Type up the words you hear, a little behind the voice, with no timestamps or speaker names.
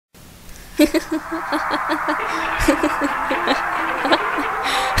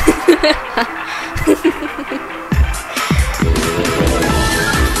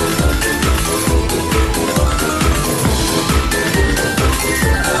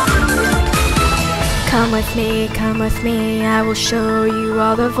Come with me, I will show you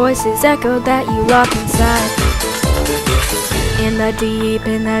all the voices echoed that you lock inside. In the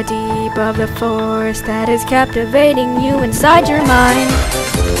deep of the forest that is captivating you inside your mind.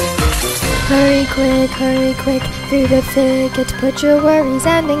 Hurry quick, through the thicket, put your worries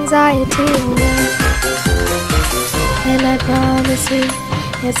and anxiety away. And I promise you,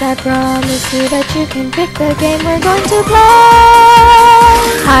 yes I promise you that you can pick the game we're going to play.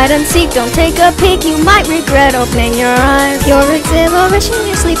 Hide and seek, don't take a peek, you might regret opening your eyes. Your exhilaration,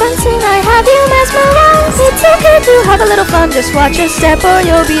 you sleep and soon I have you mesmerized. It's okay to have a little fun, just watch your step or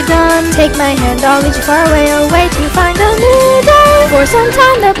you'll be done. Take my hand, I'll lead you far away to find a new day. For some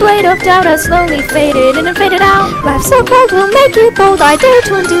time the blade of doubt has slowly faded in and faded out. Life so cold will make you bold, I dare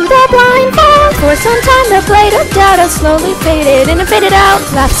to undo the blindfold. For some time the blade of doubt has slowly faded in and faded out.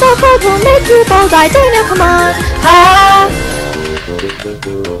 Life so cold will make you bold, I dare, now come on.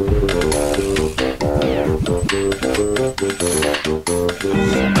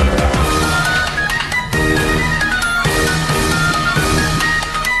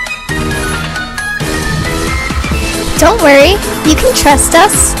 Don't worry, you can trust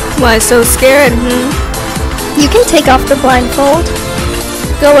us. Why so scared, You can take off the blindfold.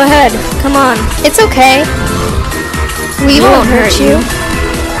 Go ahead, come on. It's okay. We won't hurt you.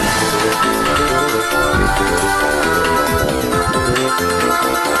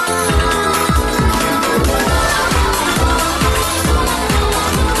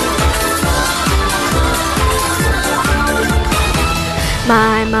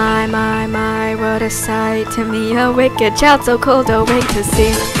 My, what a sight to me, a wicked child so cold awake to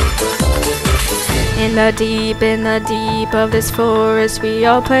see. In the deep of this forest, we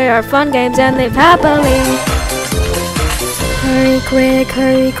all play our fun games and live happily. Hurry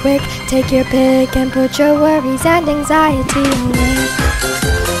quick, take your pick and put your worries and anxiety away.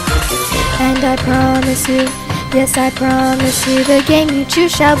 And I promise you, yes I promise you, the game you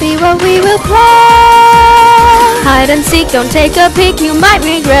choose shall be what we will play. Hide and seek, don't take a peek, you might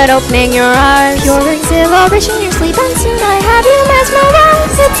regret opening your eyes. Pure exhilaration, your sleep and soon I have you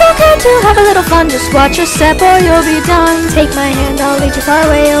mesmerized. It's okay to have a little fun, just watch your step or you'll be done. Take my hand, I'll lead you far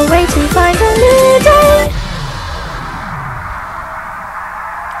away to find a new day.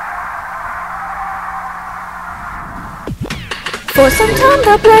 For some time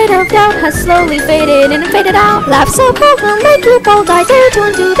the blade of doubt has slowly faded in and faded out. Laugh so cold will make you bold, I dare to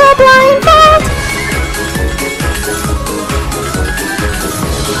undo the blindfold.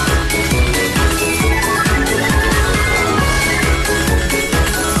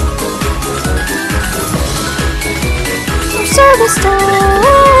 Observe the stars.